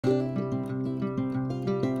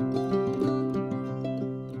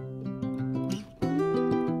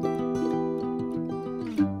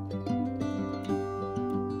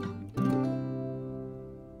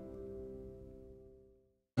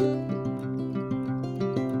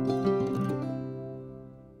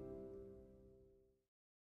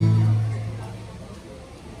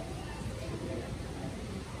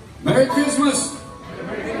Merry Christmas!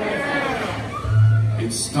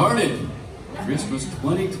 It started Christmas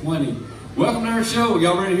 2020. Welcome to our show.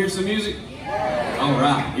 Y'all ready to hear some music? All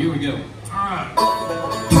right, here we go. All right.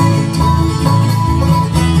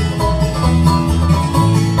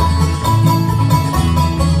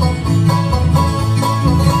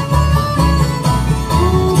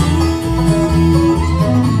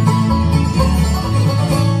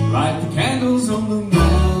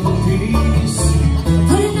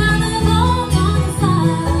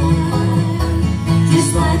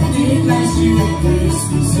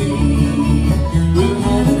 Christmas Eve, we'll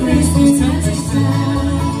have a Christmas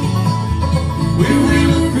time. We'll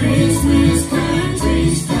have a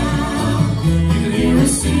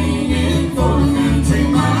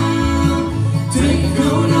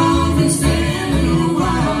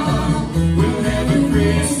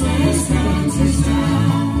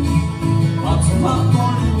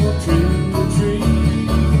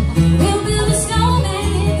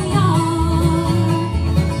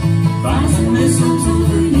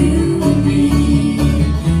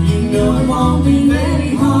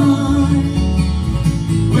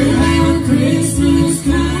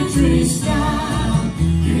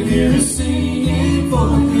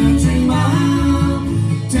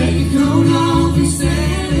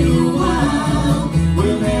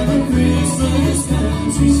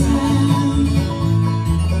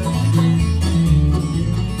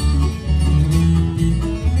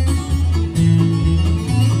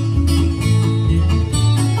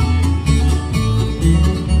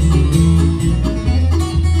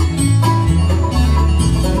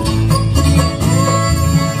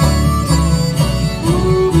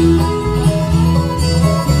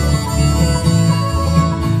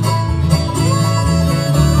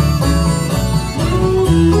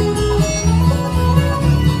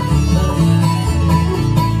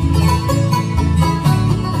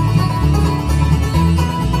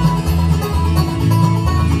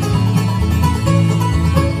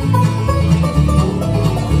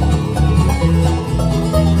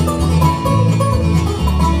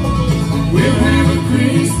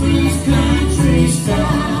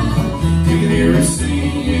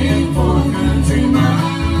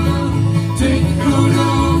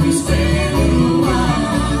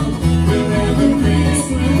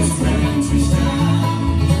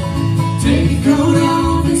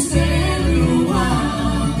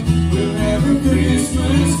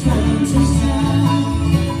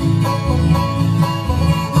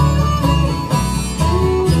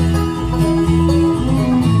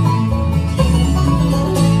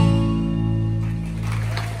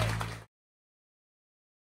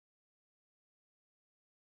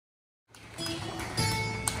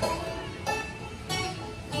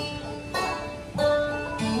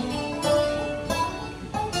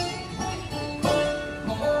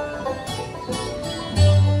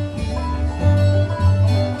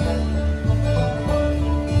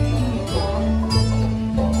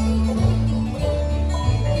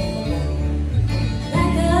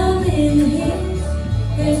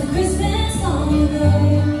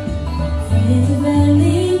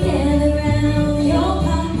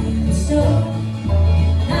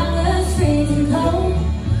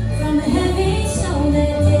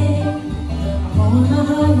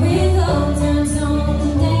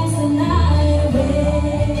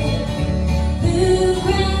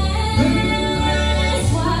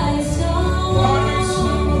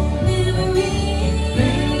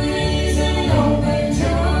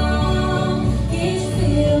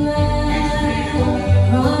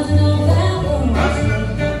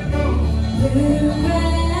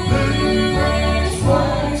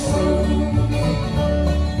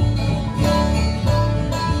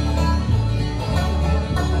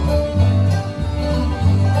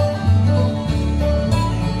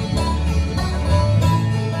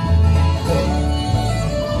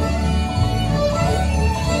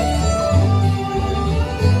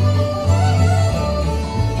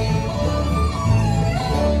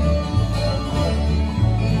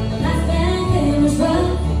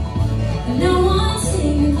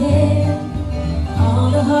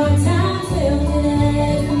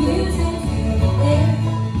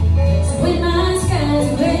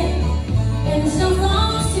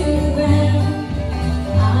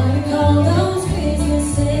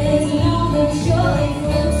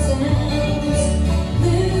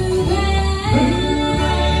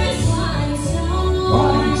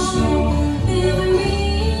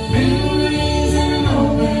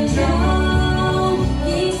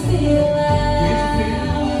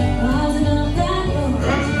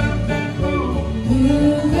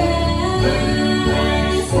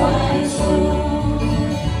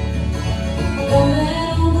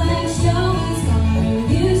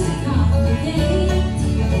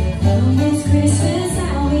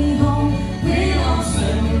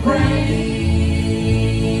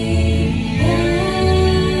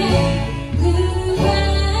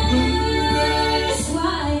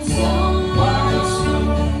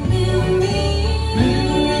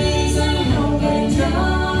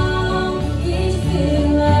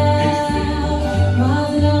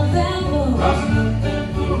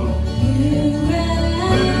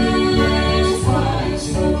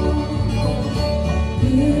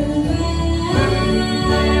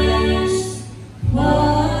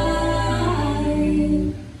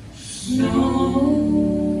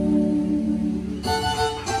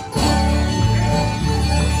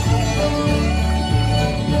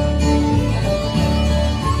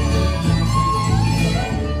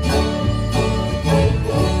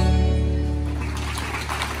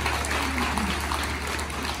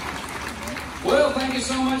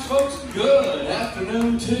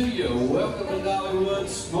Welcome to Dollywood.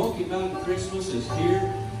 Smoky Mountain Christmas is here.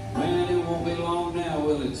 Man, it won't be long now,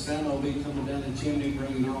 will it? Santa will be coming down the chimney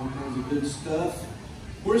bringing all kinds of good stuff.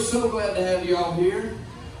 We're so glad to have you all here.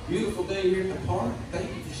 Beautiful day here at the park. Thank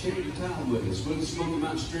you for sharing your time with us. With the Smoky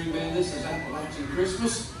Mountain String Band, this is Appalachian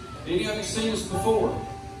Christmas. Any of you seen us before?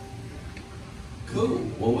 Cool.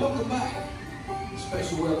 Well, welcome back. A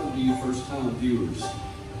special welcome to you first-time viewers.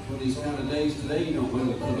 For these kind of days today, you don't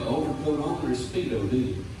really put an overcoat on or a Speedo, do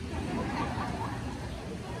you?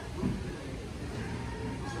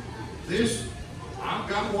 This, I've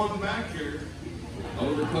got one back here.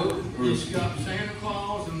 Overcoat? It's got Santa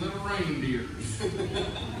Claus and little reindeers. The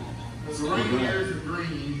reindeers are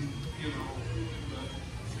green, you know, but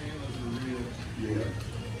Santa's are red. Yeah.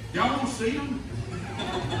 Y'all don't see them?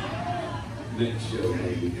 Next show,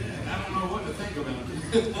 maybe. I don't know what to think about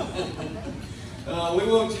this.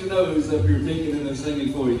 We want you to know who's up here thinking and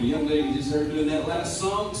singing for you. The young lady just heard doing that last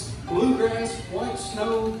song, Bluegrass, White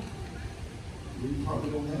Snow. We probably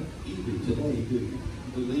don't have either today, do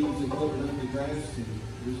we? The leaves are covered up the grass and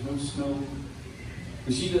there's no snow.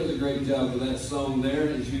 But she does a great job with that song there,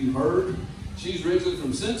 as you heard. She's originally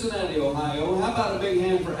from Cincinnati, Ohio. How about a big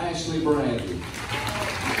hand for Ashley Bradley?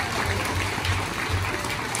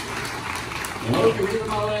 And over here to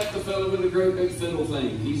my left, the fellow with a great big fiddle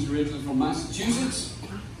thing. He's originally from Massachusetts.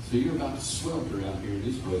 So you're about to swelter out here in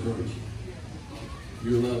this weather, aren't you?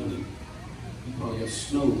 You're loving it. You probably got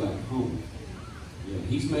snow back home. Yeah,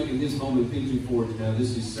 he's making his home in Pigeon Forge now.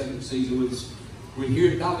 This is his second season with us. We're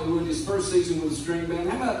here at Dollywood, his first season with the string band.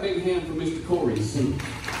 How about a big hand for Mr. Corey?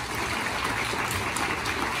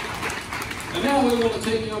 And now we want to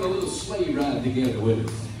take you on a little sleigh ride together with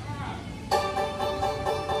us.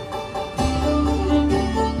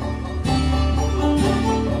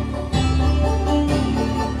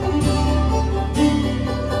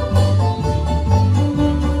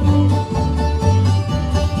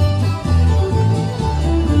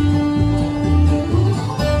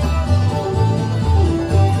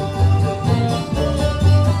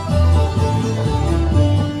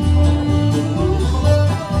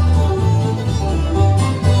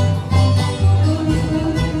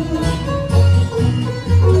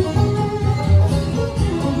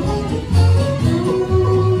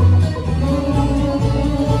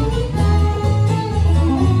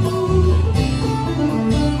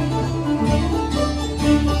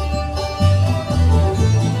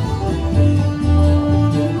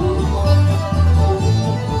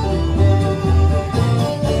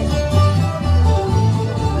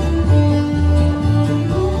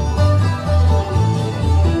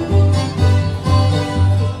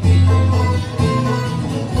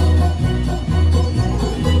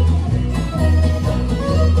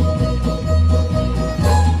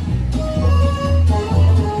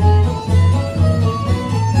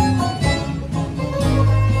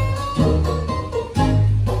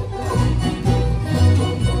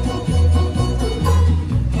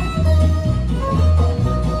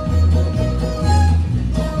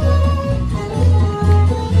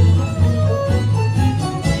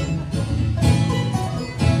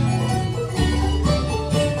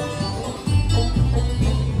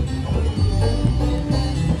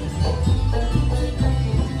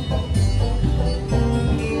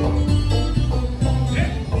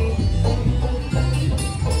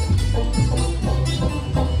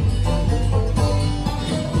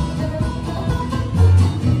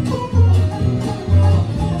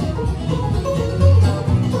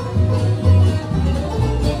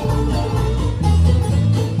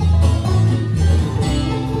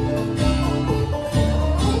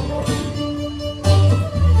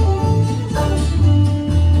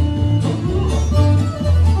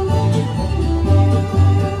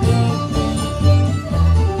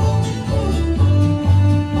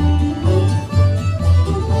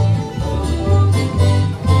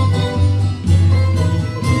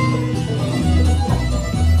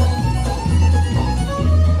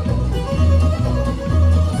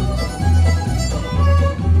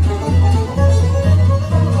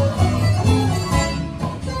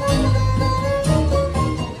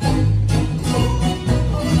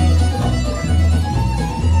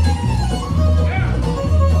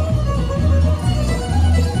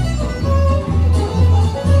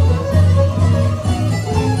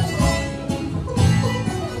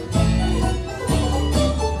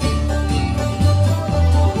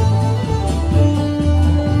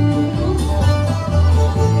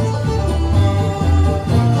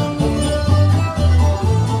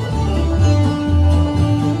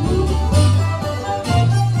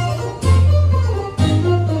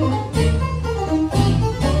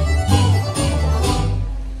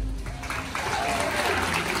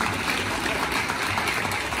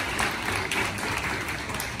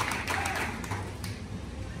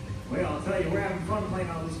 fun playing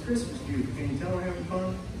all this Christmas music. Can you tell we're having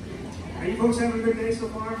fun? Are you folks having a good day so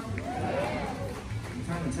far? I'm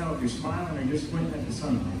trying to tell if you're smiling or just squinting at the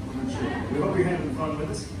sunlight. I'm not sure. We hope you're having fun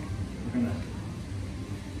with us. We're going to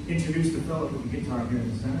introduce the fellow with the guitar here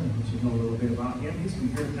in the center, let you know a little bit about him. He's been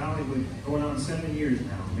here at Dollywood going on 7 years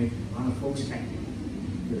now, making a lot of folks happy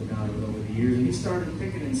here at Dollywood over the years. And he started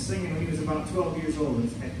picking and singing when he was about 12 years old, and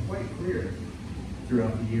he's had quite a career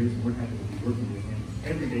throughout the years, and we're happy to be working with him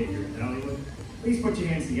every day here at Dollywood. Please put your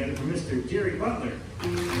hands together for Mr. Jerry Butler.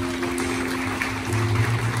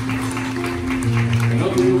 And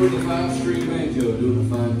up here with the 5-string banjo, doing a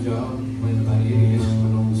fine job, playing about any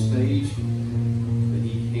instrument on the stage that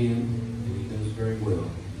he can, and he does very well.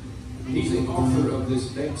 He's the author of this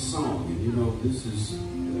next song, and you know, this is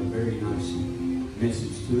a very nice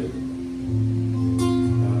message to it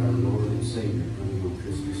about our Lord and Savior coming on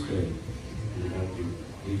Christmas Day, and about the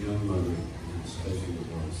young mother, and especially the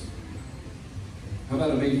ones. How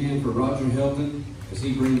about a big hand for Roger Helton as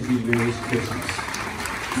he brings you Merry Christmas.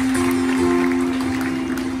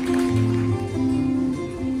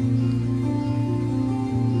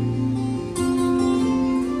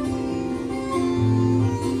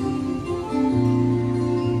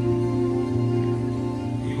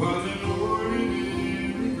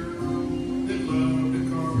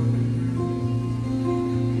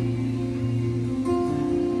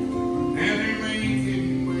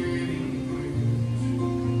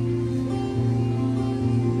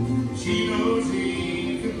 She knows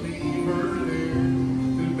he can leave her there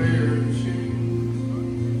to bear the shame.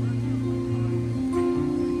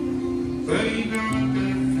 But he not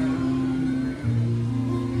that kind.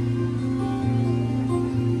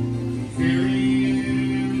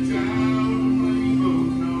 Carrying the child, but he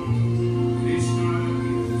both know that it's not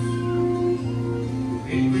his.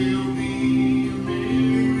 It will be a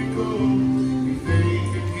miracle if they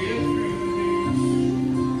can get through this.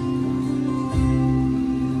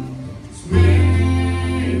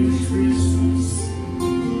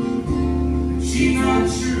 She's not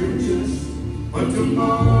sure just what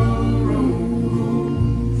tomorrow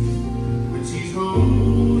holds, but she's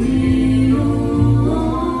holding on.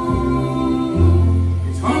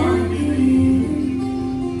 It's hard believing,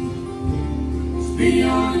 it's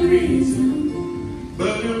beyond reason,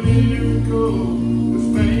 but a miracle was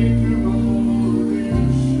made through all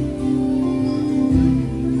this.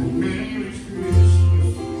 Merry Christmas.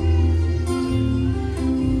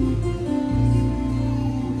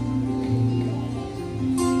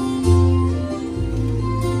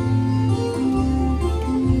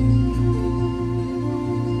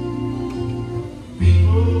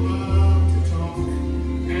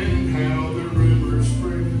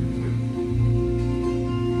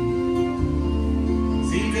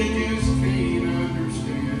 They just can't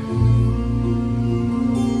understand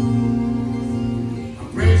how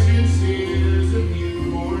precious is a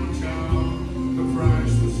newborn child, a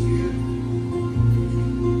priceless gift.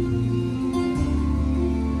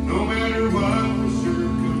 No matter what the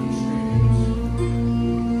circumstance,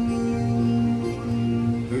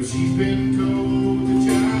 though she's been told the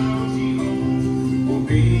child she holds will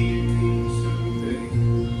be a king someday,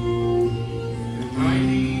 and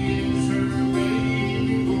mighty is her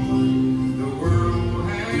baby boy, the world will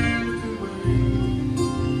have to wait.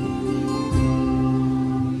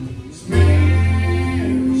 It's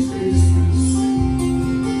Merry Christmas.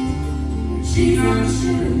 She's not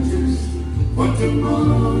sure just what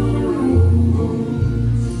tomorrow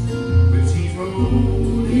holds, but she's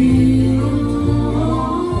holding on.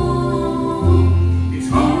 It's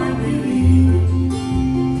hard believing,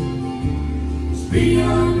 it's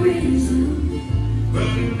beyond reason, but a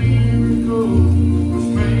miracle was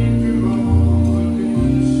made through all of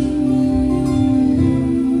this.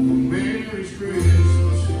 Merry Christmas.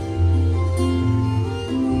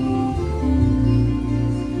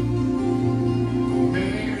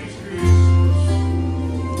 Merry Christmas.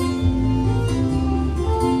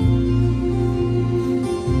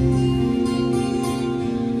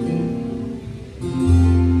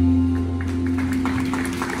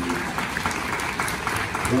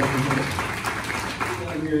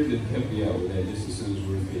 I'm here to help you out with that just as soon as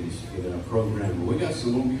we're finished with our program. But we got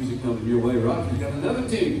some more music coming your way. Roger's got another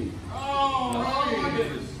tune. Oh, right.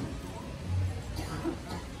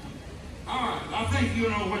 All right, I think you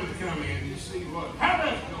know when to come in. Just see what. How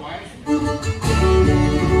does it go, Ashley?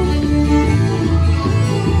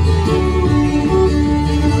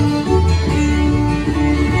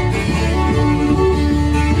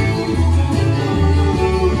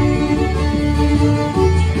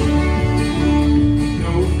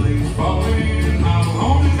 Snowflakes falling, I'm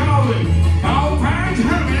only calling, all pines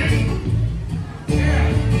humming. Yeah,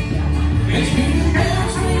 it's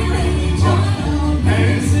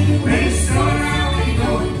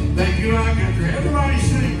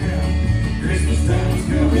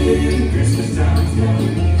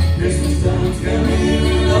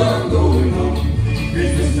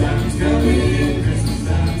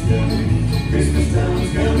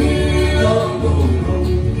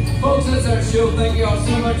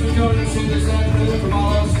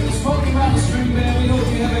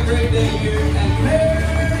figure